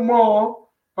more.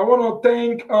 I want to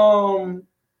thank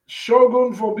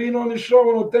Shogun for being on the show.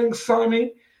 I want to thank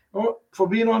Sammy for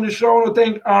being on the show. I want to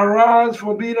thank Araz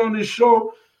for being on the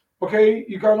show. Okay,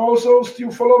 you can also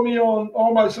still follow me on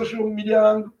all my social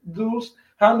media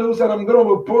handles, and I'm going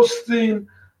to be posting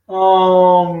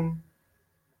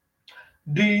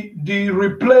the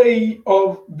replay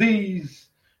of these.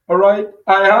 All right,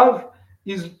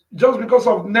 is just because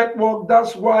of network.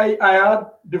 That's why I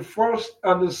had the first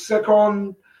and the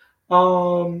second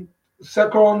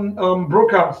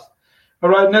broadcast. All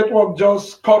right, network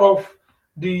just cut off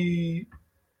the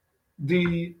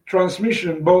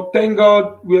transmission, but thank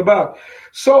God we're back.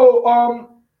 So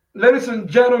ladies and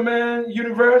gentlemen,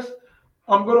 universe,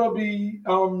 I'm gonna be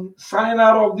signing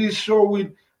out of this show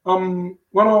with one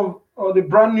of the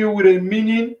brand new with a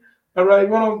meaning. All right,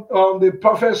 one of the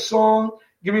perfect song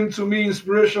given to me,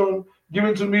 inspiration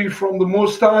given to me from the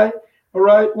Most High. All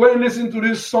right, when you listen to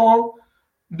this song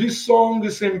is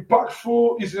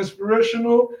impactful, it's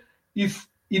inspirational,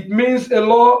 it means a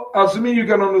lot. Assuming you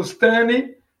can understand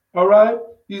it. All right,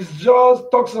 it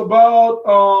just talks about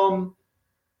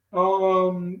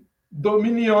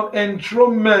dominion,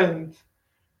 enthronement,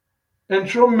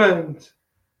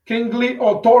 kingly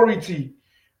authority,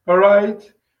 all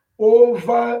right,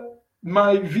 over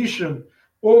my vision,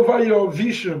 over your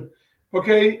vision.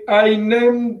 Okay, I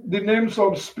named the names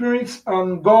of spirits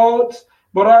and gods,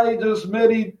 but I just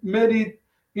made it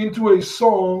into a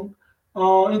song,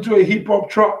 into a hip hop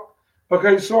track.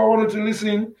 Okay, so I wanted to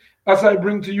listen as I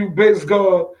bring to you Base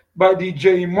God by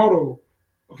DJ Immortal.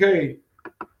 Okay.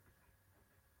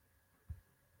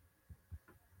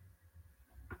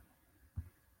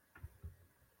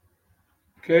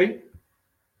 Okay.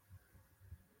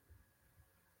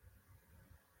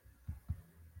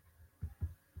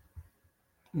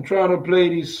 I'm trying to play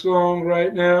this song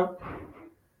right now.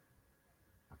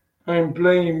 I'm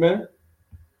playing, man.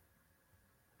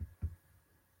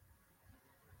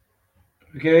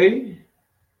 Okay.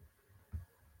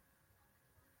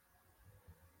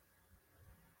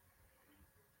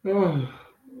 Oh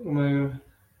my God.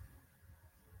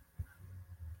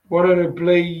 Why don't I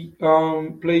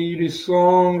play this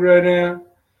song right now?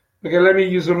 Okay, let me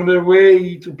use another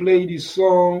way to play this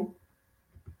song.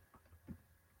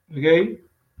 Okay.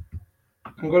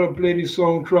 I'm gonna play this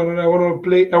song. I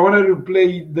wanted to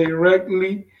play it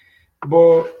directly,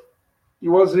 but it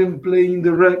wasn't playing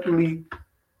directly.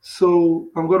 So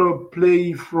I'm gonna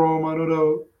play from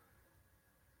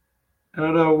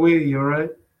another way. All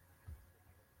right.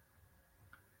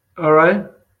 All right.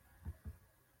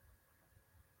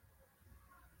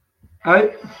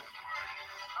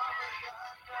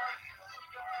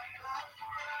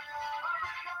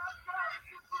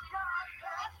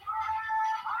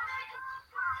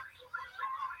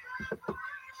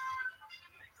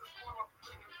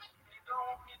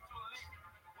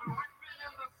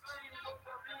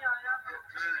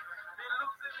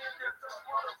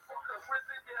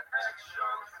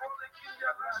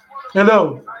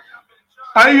 Hello.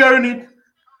 Are you hearing it?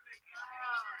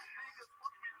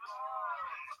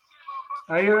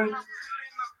 Are you hearing it?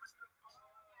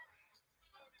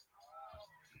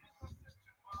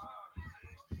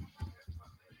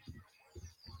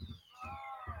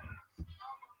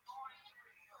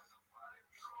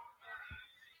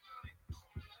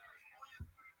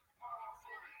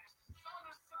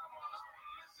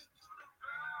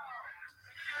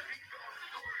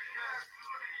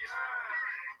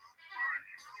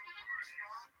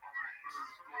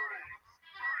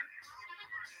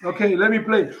 Okay, let me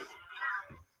play.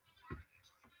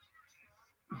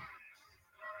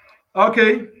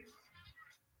 Okay.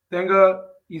 Thank God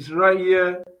he's right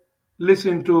here.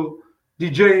 Listen to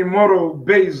DJ Immortal,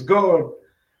 Base God.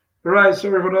 Right,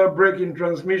 sorry for that breaking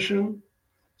transmission.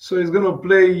 So it's gonna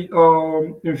play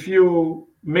in a few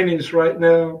minutes right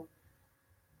now.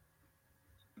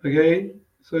 Okay,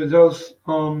 so just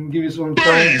give you some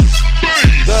time.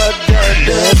 God,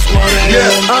 that's what I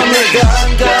am. I'm a God,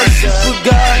 super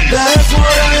God, that's what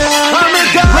I am. I'm a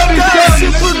God,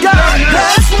 super God,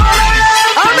 that's what I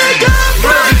am. I'm a God,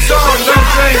 that's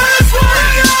what I am.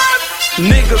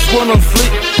 Niggas wanna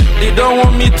flip, they don't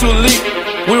want me to leak.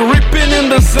 We're ripping in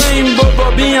the same boat,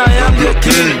 but me, I am the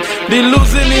king. They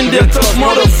losing in their tough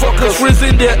motherfuckers,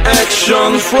 freezing their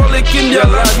actions, frolicking their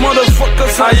life,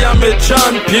 motherfuckers. I am a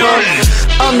champion.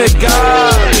 I'm a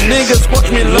God, niggas watch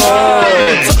me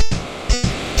love.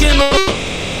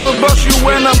 About you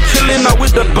when I'm chilling out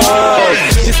with the boss.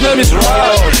 His name is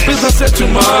Rob. Please don't say too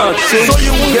much, so you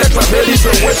won't get my bellies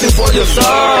are waiting for your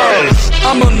soul.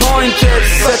 I'm anointed,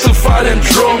 certified and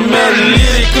drum man,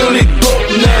 lyrically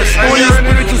dopeness. Holy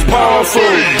Spirit is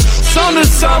powerful. Sound the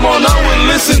salmon, I will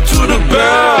listen to the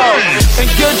bell.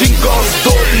 Engaging God's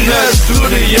dopeness to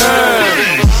the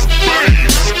end.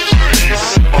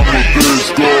 I'm a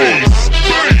base God.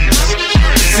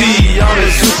 See, I'm a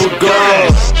super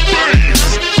God.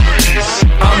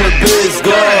 I'm a base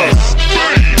God.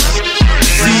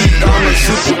 See, I'm a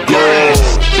super God.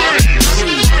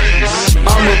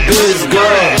 I'm a base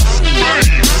God.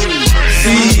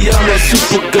 See, I'm a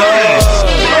super God.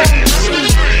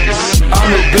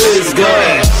 I'm a base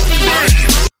God.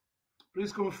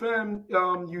 Please confirm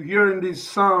you're hearing this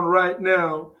sound right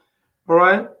now. All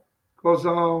right? Because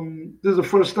this is the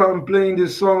first time playing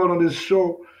this song on this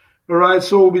show. All right,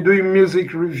 so we'll be doing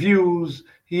music reviews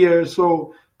here.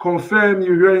 So confirm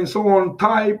you're hearing. Someone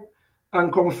type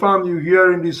and confirm you're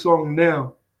hearing this song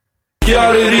now.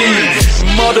 Yeah, it is.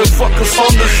 Motherfuckers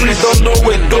on the street don't know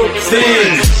a dope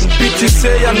thing. Bitches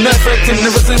say I never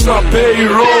seen my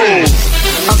payroll.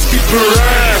 I'm speaking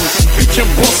rhyme, bitch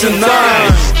and bossing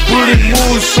nine. Bully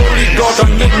moves, sorry God, I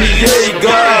make me a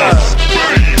God.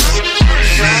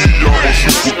 I'm a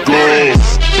super god.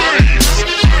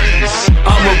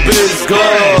 I'm a bass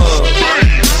god.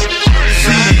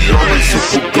 See, I'm a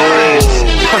super god.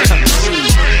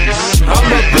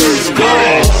 I'm a bass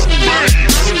god.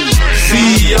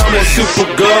 See, I'm a super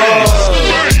god.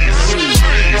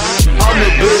 I'm a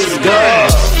bass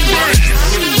god.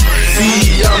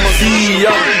 See, I'm a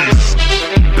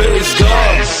bass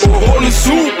god. Oh, holy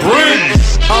supreme.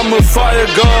 I'm a fire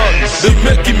god. They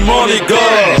making money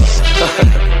god.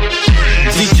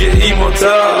 DJ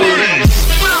Immortal.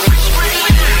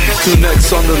 Two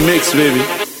next on the mix, baby.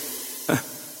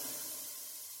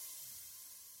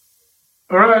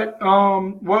 All right.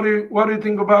 What do you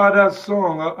think about that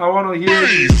song? I want to hear.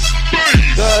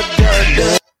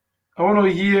 I want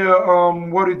to hear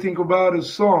what do you think about the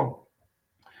song.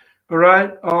 All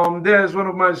right. There's one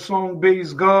of my song,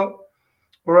 Bass God.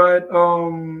 All right.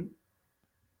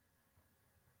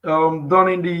 Done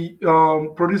in the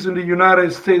produced in the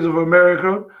United States of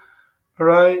America. All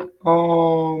right.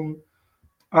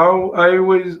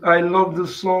 I love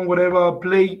this song. Whatever I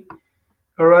play.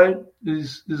 All right. It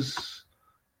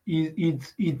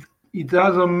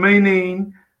has a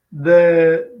meaning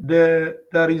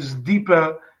that is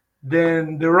deeper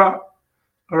than the rap.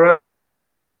 All right.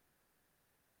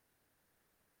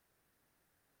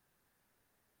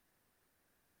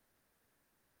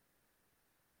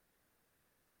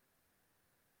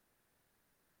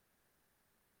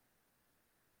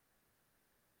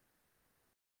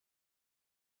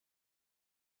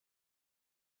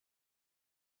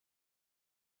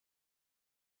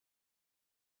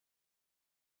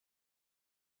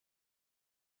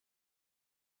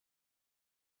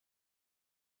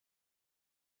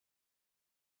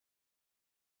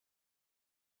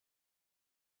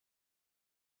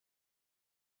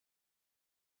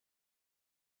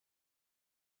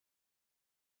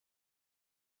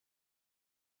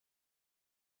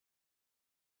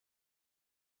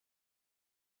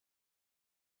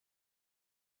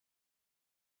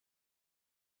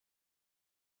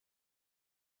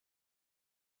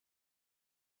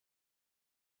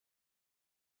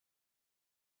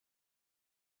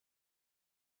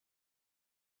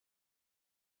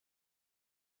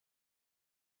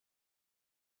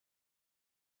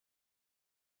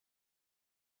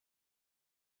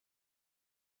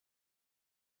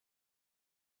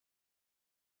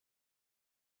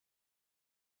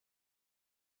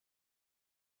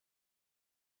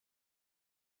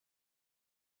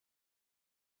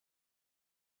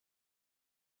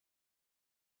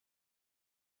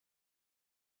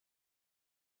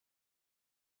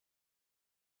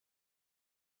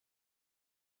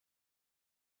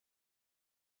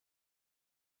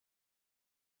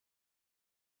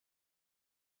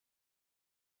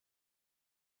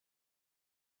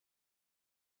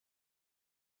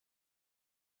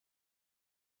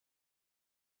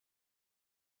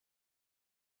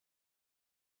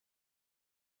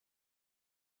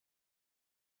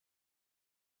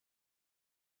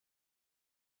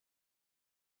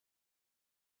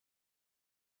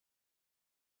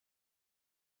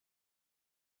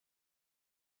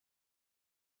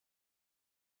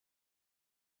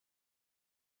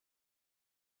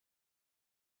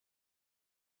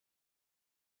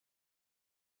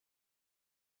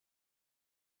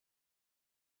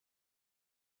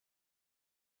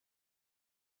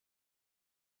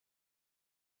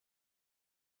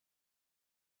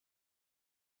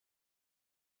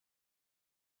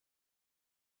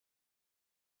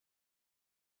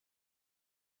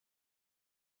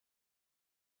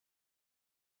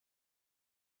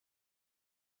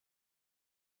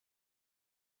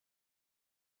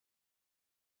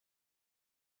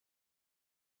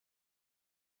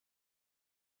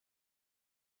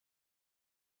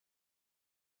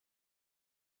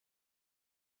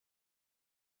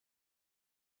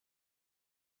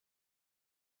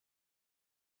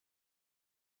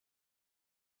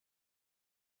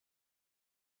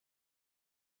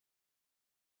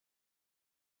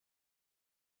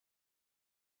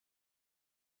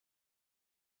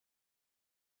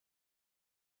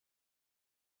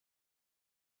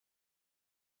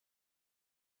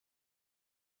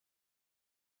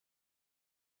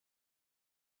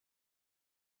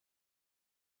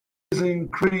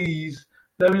 Increase.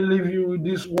 Let me leave you with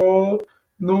this word.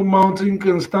 No mountain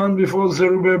can stand before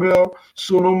Zerubbabel,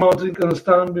 so no mountain can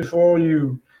stand before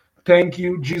you. Thank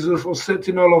you, Jesus, for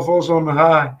setting all of us on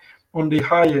high, on the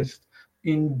highest,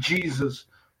 in Jesus'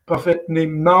 perfect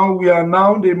name. Now we are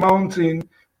now the mountain,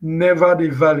 never the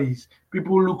valleys.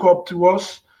 People look up to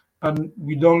us, and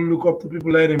we don't look up to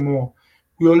people anymore.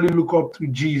 We only look up to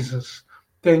Jesus.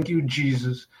 Thank you,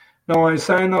 Jesus. Now I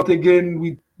sign out again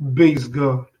with Bass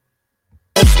God.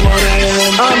 That's what I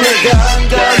am. I'm a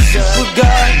God, super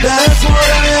God. That's what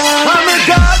I am. I'm a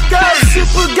God,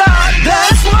 super God.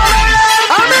 That's what I am.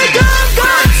 I'm a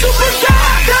God, super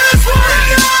God. That's what I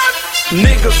am.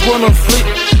 Niggas wanna flip,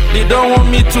 they don't want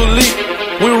me to leave.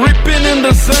 We're ripping in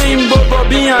the same boat, but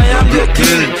me, I am the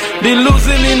king. They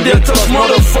losing in their tough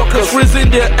motherfuckers, freezing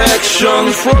their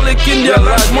actions, frolicking their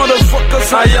life, motherfuckers.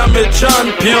 I am a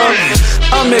champion.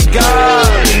 I'm a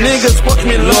god, niggas watch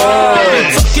me love.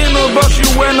 Talking about you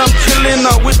when I'm chilling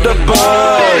out with the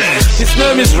boss. His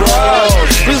name is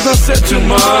Ross, please don't say too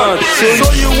much, so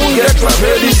you won't get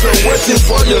ready, so waiting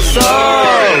for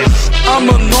yourself. I'm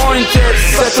anointed,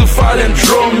 certified and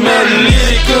man,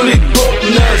 lyrically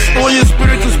dopeness. Holy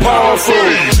Spirit is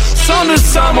powerful. Sound the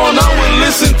Simon, I will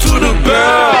listen to the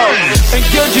bell.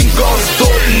 Engaging God's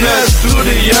dopeness to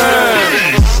the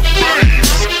end.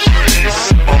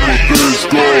 I'm a bass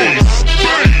god.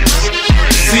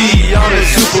 See, I'm a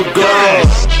super god.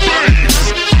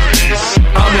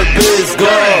 I'm a bass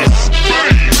god.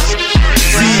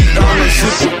 See, I'm a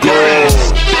super god.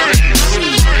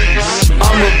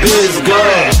 I'm a bass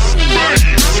god.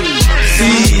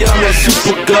 See, I'm a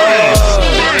super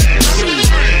god.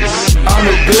 I'm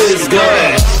a bass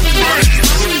god.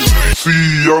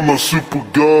 See, I'm a super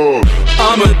god.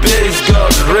 I'm a bass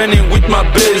god, reigning with my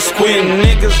bass queen.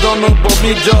 Niggas don't know about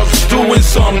me, just doing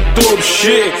some dope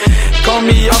shit. Call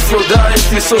me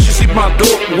Aphrodite, so she see my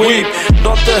dope whip.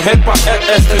 Dr. Hepa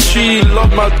SS, and she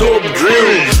love my dope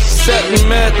drill. Set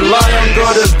mad lion,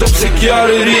 got us dope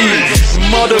security.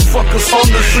 Motherfuckers on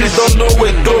the street don't know a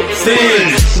dope thing.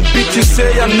 Bitches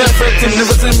say I never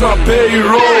seen my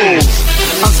payroll.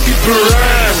 I'm skipping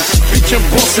rhymes, bitch and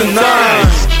bossing nine.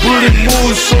 Bully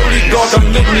moves, sorry God, that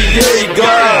make me a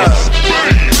god.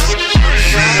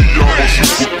 See, I'm a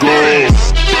super god.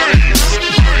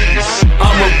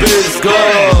 I'm a bass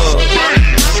god.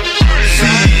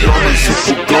 See, I'm a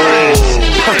super god.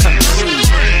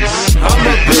 I'm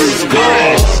a bass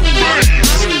god.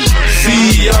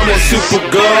 See, I'm a super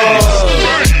god.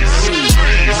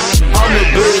 I'm a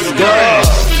bass god.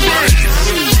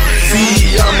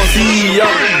 See, I'm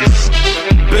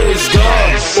bass god.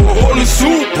 Oh, Holy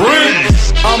Supreme.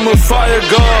 I'm a fire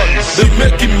god. They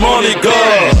making money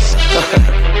god.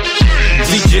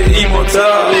 DJ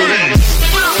Immortal.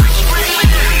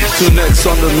 Two next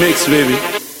on the mix,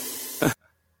 baby.